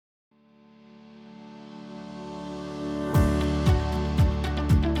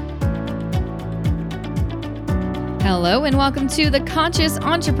Hello and welcome to the Conscious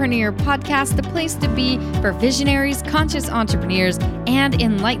Entrepreneur Podcast, the place to be for visionaries, conscious entrepreneurs, and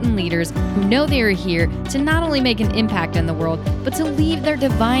enlightened leaders who know they are here to not only make an impact in the world, but to leave their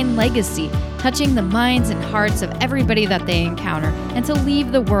divine legacy, touching the minds and hearts of everybody that they encounter, and to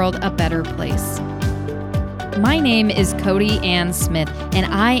leave the world a better place. My name is Cody Ann Smith, and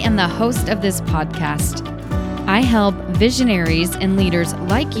I am the host of this podcast. I help visionaries and leaders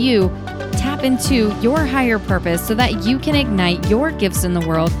like you tap into your higher purpose so that you can ignite your gifts in the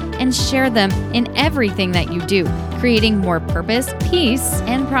world and share them in everything that you do, creating more purpose, peace,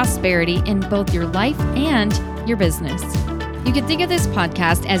 and prosperity in both your life and your business. You can think of this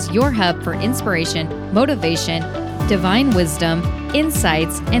podcast as your hub for inspiration, motivation, divine wisdom,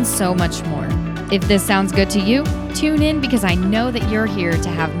 insights, and so much more. If this sounds good to you, tune in because I know that you're here to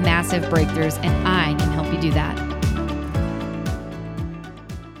have massive breakthroughs and I can help you do that.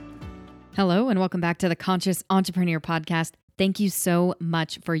 Hello and welcome back to the Conscious Entrepreneur Podcast. Thank you so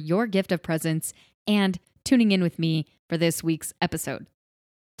much for your gift of presence and tuning in with me for this week's episode.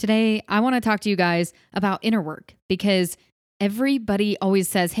 Today, I want to talk to you guys about inner work because everybody always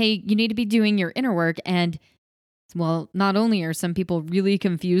says, hey, you need to be doing your inner work. And well, not only are some people really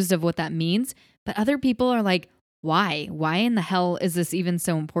confused of what that means, but other people are like, why? Why in the hell is this even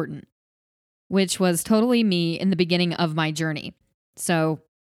so important? Which was totally me in the beginning of my journey. So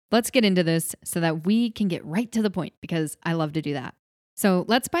let's get into this so that we can get right to the point because I love to do that. So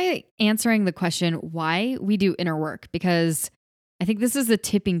let's by answering the question why we do inner work, because I think this is the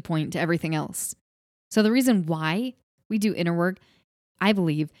tipping point to everything else. So the reason why we do inner work, I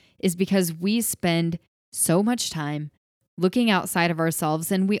believe, is because we spend so much time looking outside of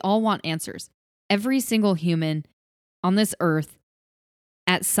ourselves and we all want answers. Every single human on this earth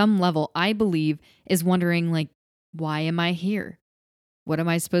at some level, I believe, is wondering like, why am I here? What am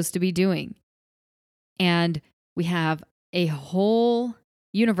I supposed to be doing? And we have a whole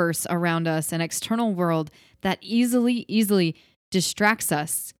universe around us, an external world that easily distracts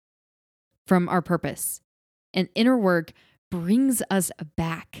us from our purpose. And inner work brings us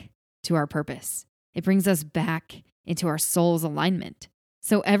back to our purpose. It brings us back into our soul's alignment.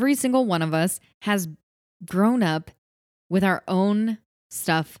 So every single one of us has grown up with our own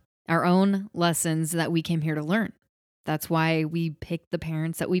stuff, our own lessons that we came here to learn. That's why we picked the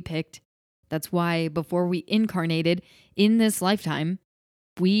parents that we picked. That's why before we incarnated in this lifetime,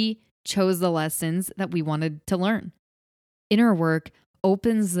 we chose the lessons that we wanted to learn. Inner work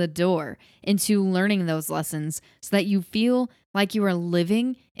opens the door into learning those lessons so that you feel like you are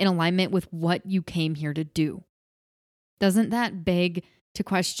living in alignment with what you came here to do. Doesn't that beg to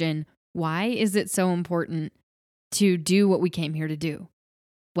question, why is it so important to do what we came here to do?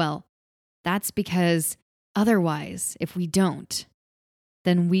 Well, that's because otherwise, if we don't,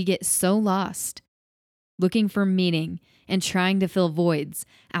 then we get so lost looking for meaning and trying to fill voids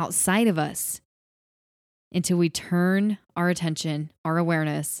outside of us until we turn our attention, our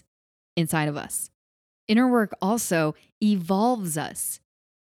awareness inside of us. Inner work also evolves us.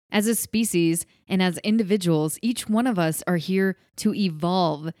 As a species and as individuals, each one of us are here to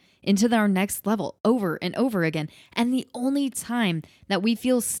evolve into our next level over and over again. And the only time that we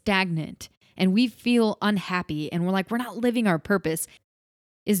feel stagnant and we feel unhappy and we're like, we're not living our purpose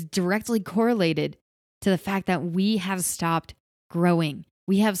is directly correlated to the fact that we have stopped growing.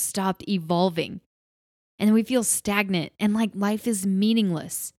 We have stopped evolving. And then we feel stagnant and like life is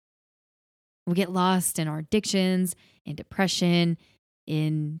meaningless. We get lost in our addictions, in depression,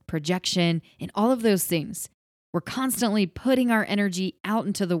 in projection, in all of those things. We're constantly putting our energy out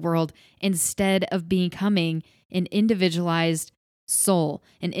into the world instead of becoming an individualized soul,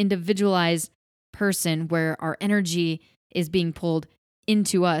 an individualized person where our energy is being pulled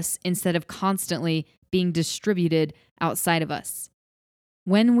into us instead of constantly being distributed outside of us.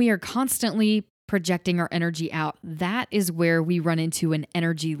 When we are constantly projecting our energy out, that is where we run into an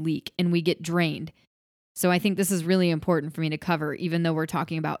energy leak and we get drained. So I think this is really important for me to cover, even though we're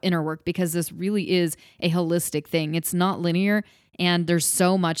talking about inner work, because this really is a holistic thing. It's not linear, and there's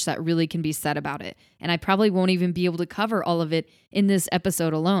so much that really can be said about it. And I probably won't even be able to cover all of it in this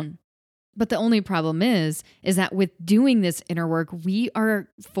episode alone. But the only problem is that with doing this inner work, we are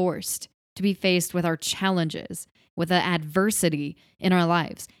forced to be faced with our challenges, with the adversity in our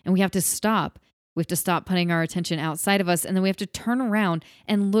lives. And we have to stop. We have to stop putting our attention outside of us, and then we have to turn around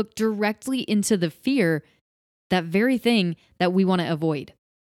and look directly into the fear, that very thing that we want to avoid.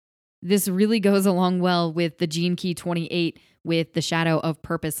 This really goes along well with the Gene Key 28 with the shadow of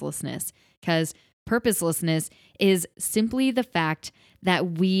purposelessness, because purposelessness is simply the fact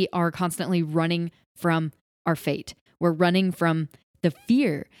that we are constantly running from our fate. We're running from the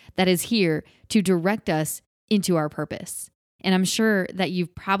fear that is here to direct us into our purpose. And I'm sure that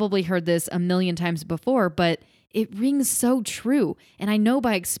you've probably heard this a million times before, but it rings so true. And I know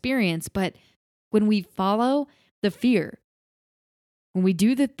by experience, but when we follow the fear, when we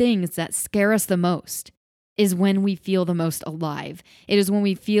do the things that scare us the most, is when we feel the most alive. It is when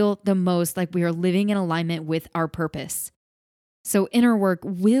we feel the most like we are living in alignment with our purpose. So inner work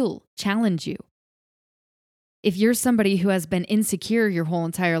will challenge you. If you're somebody who has been insecure your whole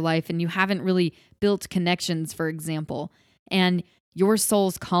entire life and you haven't really built connections, for example, and your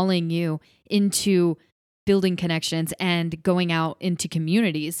soul's calling you into building connections and going out into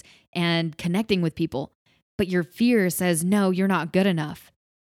communities and connecting with people, but your fear says, no, you're not good enough,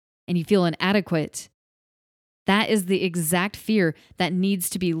 and you feel inadequate, that is the exact fear that needs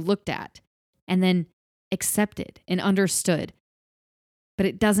to be looked at and then accepted and understood. But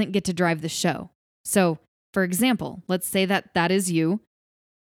it doesn't get to drive the show. So, for example, let's say that that is you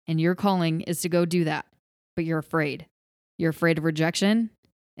and your calling is to go do that, but you're afraid. You're afraid of rejection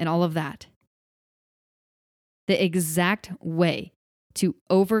and all of that. The exact way to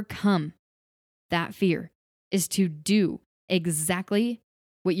overcome that fear is to do exactly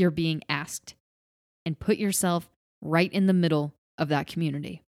what you're being asked and put yourself right in the middle of that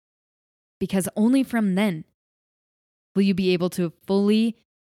community. Because only from then will you be able to fully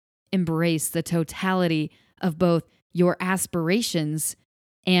embrace the totality of both your aspirations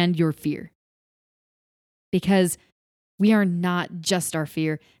and your fear. Because we are not just our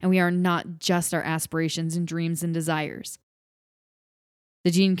fear, and we are not just our aspirations and dreams and desires. The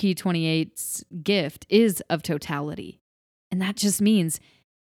Gene Key 28's gift is of totality. And that just means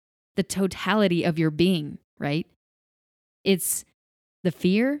the totality of your being, right? It's the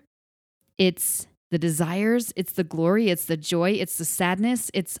fear, it's the desires, it's the glory, it's the joy, it's the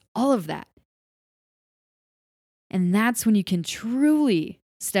sadness, it's all of that. And that's when you can truly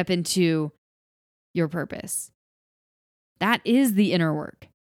step into your purpose. That is the inner work.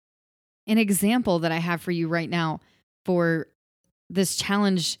 An example that I have for you right now for this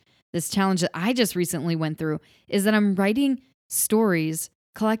challenge that I just recently went through is that I'm writing stories,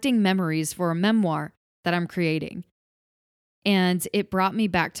 collecting memories for a memoir that I'm creating. And it brought me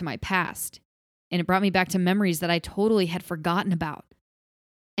back to my past. And it brought me back to memories that I totally had forgotten about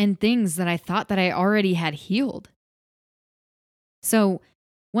and things that I thought that I already had healed. So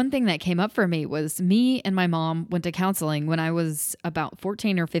one thing that came up for me was me and my mom went to counseling when I was about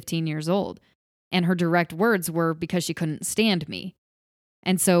 14 or 15 years old. And her direct words were because she couldn't stand me.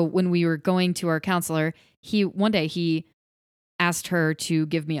 And so when we were going to our counselor, one day he asked her to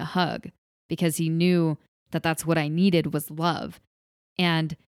give me a hug because he knew that that's what I needed was love.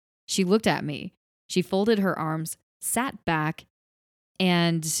 And she looked at me. She folded her arms, sat back,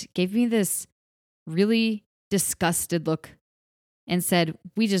 and gave me this really disgusted look and said,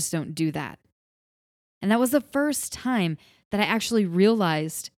 "We just don't do that." And that was the first time that I actually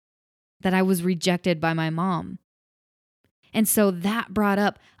realized that I was rejected by my mom. And so that brought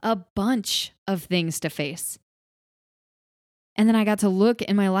up a bunch of things to face. And then I got to look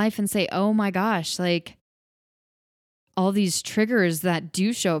in my life and say, oh my gosh, like all these triggers that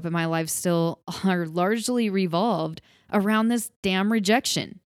do show up in my life still are largely revolved around this damn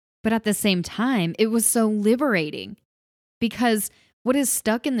rejection. But at the same time, it was so liberating because what is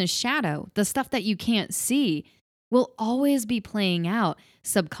stuck in the shadow, the stuff that you can't see, will always be playing out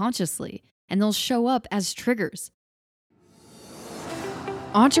subconsciously, and they'll show up as triggers.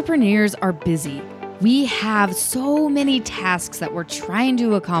 Entrepreneurs are busy. We have so many tasks that we're trying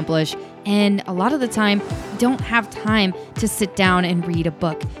to accomplish, and a lot of the time, we don't have time to sit down and read a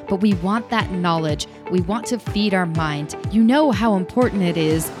book, but we want that knowledge. We want to feed our mind. You know how important it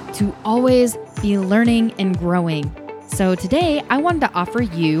is to always be learning and growing. So today, I wanted to offer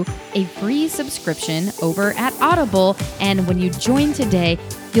you a free subscription over at Audible, and when you join today,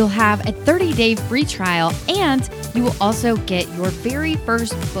 you'll have a 30-day free trial, and you will also get your very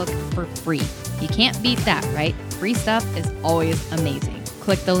first book for free. You can't beat that, right? Free stuff is always amazing.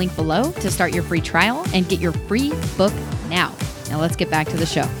 Click the link below to start your free trial and get your free book now. Now let's get back to the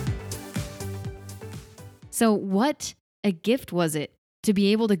show. So what a gift was it to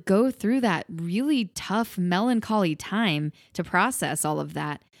be able to go through that really tough, melancholy time to process all of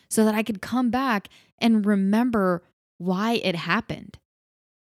that so that I could come back and remember why it happened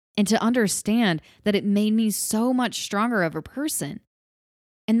and to understand that it made me so much stronger of a person.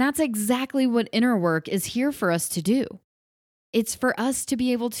 And that's exactly what inner work is here for us to do. It's for us to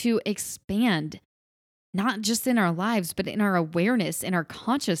be able to expand, not just in our lives, but in our awareness, in our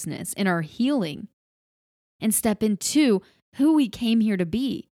consciousness, in our healing, and step into who we came here to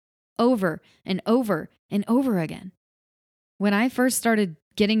be over and over and over again. When I first started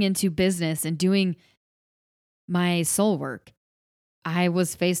getting into business and doing my soul work, I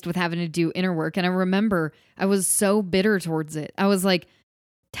was faced with having to do inner work. And I remember I was so bitter towards it. I was like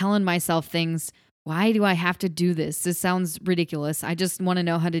telling myself things. Why do I have to do this? This sounds ridiculous. I just want to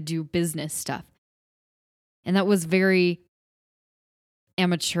know how to do business stuff. And that was very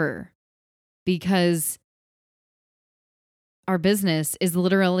amateur because our business is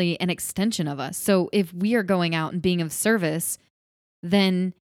literally an extension of us. So if we are going out and being of service,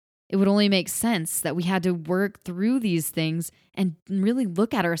 then it would only make sense that we had to work through these things and really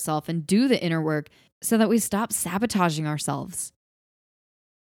look at ourselves and do the inner work so that we stop sabotaging ourselves.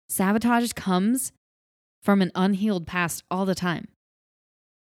 Sabotage comes from an unhealed past all the time.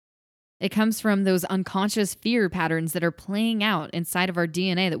 It comes from those unconscious fear patterns that are playing out inside of our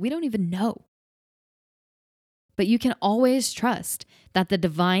DNA that we don't even know. But you can always trust that the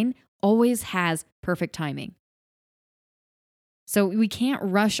divine always has perfect timing. So we can't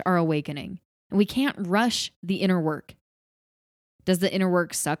rush our awakening, and we can't rush the inner work. Does the inner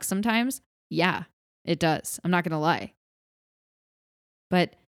work suck sometimes? Yeah, it does. I'm not going to lie.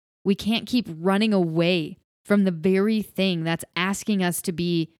 But we can't keep running away from the very thing that's asking us to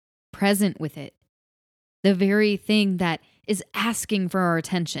be present with it. The very thing that is asking for our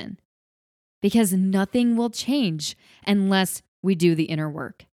attention. Because nothing will change unless we do the inner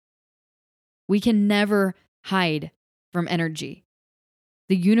work. We can never hide from energy.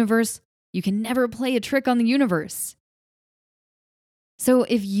 The universe, you can never play a trick on the universe. So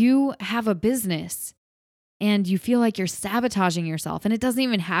if you have a business and you feel like you're sabotaging yourself, and it doesn't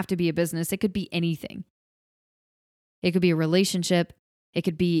even have to be a business, it could be anything. It could be a relationship, it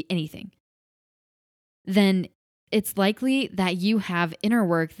could be anything. Then it's likely that you have inner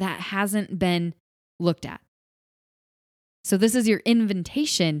work that hasn't been looked at. So this is your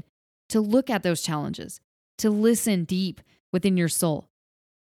invitation to look at those challenges, to listen deep within your soul.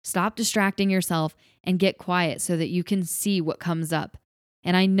 Stop distracting yourself and get quiet so that you can see what comes up.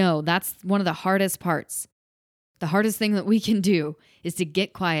 And I know that's one of the hardest parts. The hardest thing that we can do is to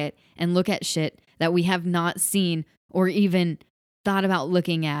get quiet and look at shit that we have not seen or even thought about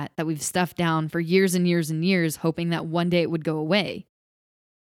looking at, that we've stuffed down for years and years and years, hoping that one day it would go away.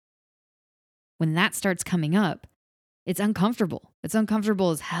 When that starts coming up, it's uncomfortable. It's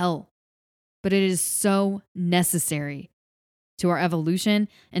uncomfortable as hell. But it is so necessary to our evolution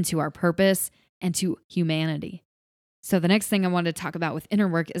and to our purpose and to humanity. So the next thing I wanted to talk about with inner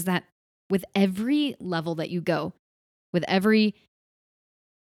work is that with every level that you go, with every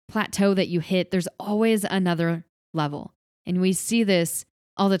plateau that you hit, there's always another level. And we see this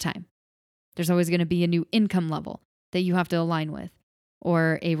all the time. There's always going to be a new income level that you have to align with,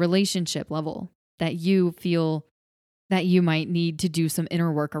 or a relationship level that you feel that you might need to do some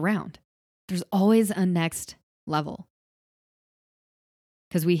inner work around. There's always a next level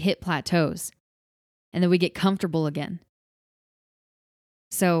because we hit plateaus and then we get comfortable again.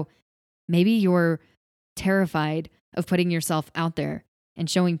 So maybe you're terrified of putting yourself out there and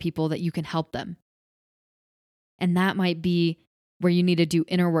showing people that you can help them. And that might be where you need to do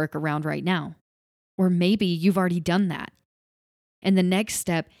inner work around right now. Or maybe you've already done that. And the next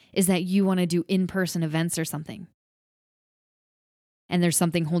step is that you want to do in-person events or something. And there's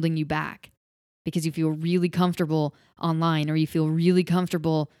something holding you back because you feel really comfortable online, or you feel really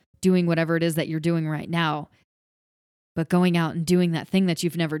comfortable doing whatever it is that you're doing right now. But going out and doing that thing that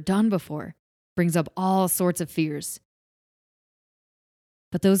you've never done before brings up all sorts of fears.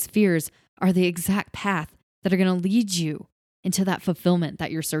 But those fears are the exact path that are going to lead you into that fulfillment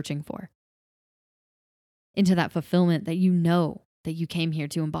that you're searching for. Into that fulfillment that you know that you came here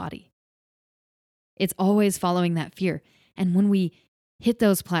to embody. It's always following that fear. And when we hit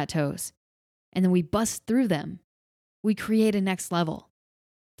those plateaus and then we bust through them, we create a next level.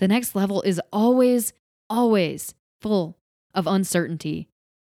 The next level is always, always full of uncertainty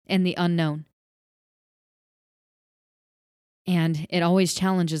and the unknown. And it always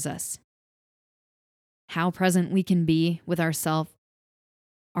challenges us. How present we can be with ourselves.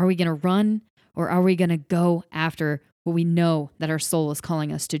 Are we going to run, or are we going to go after what we know that our soul is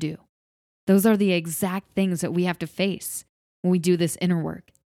calling us to do? Those are the exact things that we have to face when we do this inner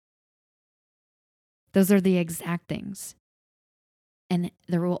work. Those are the exact things. And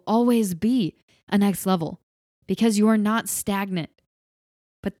there will always be a next level because you are not stagnant.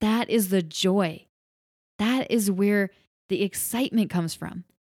 But that is the joy. That is where the excitement comes from.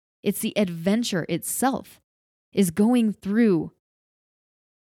 It's the adventure itself is going through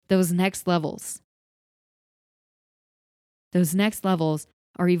those next levels. Those next levels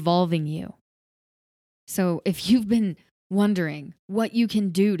are evolving you. So if you've been wondering what you can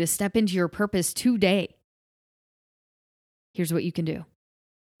do to step into your purpose today, here's what you can do.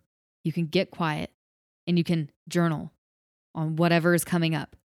 You can get quiet and you can journal on whatever is coming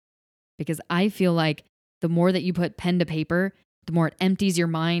up. Because I feel like the more that you put pen to paper, the more it empties your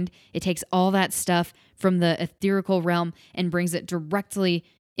mind. It takes all that stuff from the etherical realm and brings it directly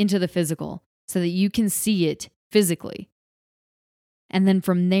into the physical so that you can see it physically. And then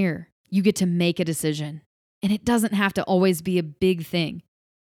from there, you get to make a decision. And it doesn't have to always be a big thing.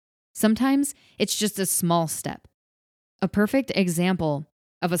 Sometimes it's just a small step. A perfect example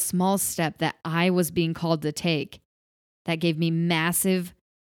of a small step that I was being called to take that gave me massive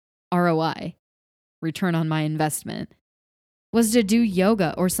ROI, return on my investment, was to do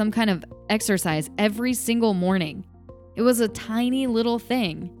yoga or some kind of exercise every single morning. It was a tiny little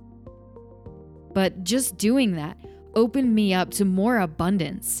thing. But just doing that opened me up to more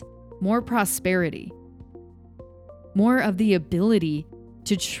abundance, more prosperity, more of the ability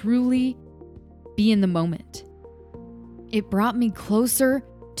to truly be in the moment. It brought me closer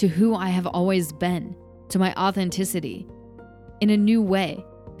to who I have always been, to my authenticity, in a new way.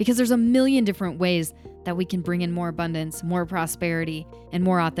 Because there's a million different ways that we can bring in more abundance, more prosperity, and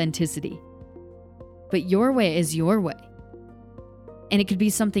more authenticity. But your way is your way. And it could be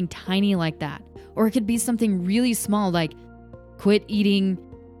something tiny like that. Or it could be something really small like quit eating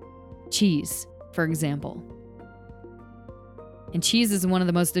cheese, for example. And cheese is one of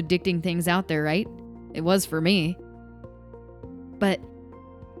the most addicting things out there, right? It was for me. But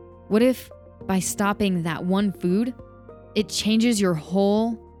what if by stopping that one food, it changes your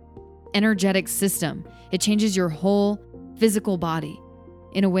whole energetic system? It changes your whole physical body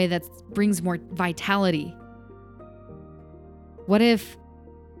in a way that brings more vitality. What if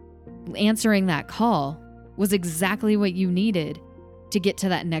answering that call was exactly what you needed to get to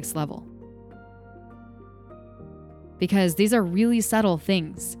that next level? Because these are really subtle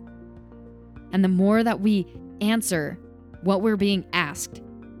things. And the more that we answer what we're being asked,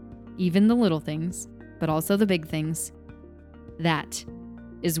 even the little things, but also the big things, that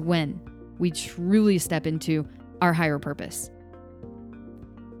is when we truly step into our higher purpose.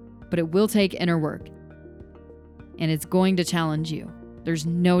 But it will take inner work, and it's going to challenge you. There's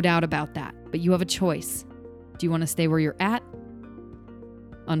no doubt about that, but you have a choice. Do you want to stay where you're at,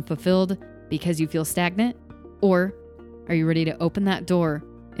 unfulfilled because you feel stagnant, or are you ready to open that door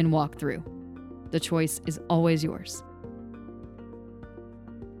and walk through? The choice is always yours.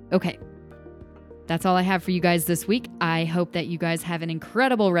 Okay. That's all I have for you guys this week. I hope that you guys have an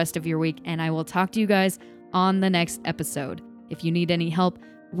incredible rest of your week, and I will talk to you guys on the next episode. If you need any help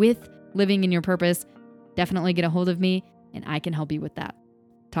with living in your purpose, definitely get a hold of me, and I can help you with that.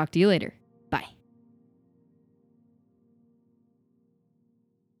 Talk to you later.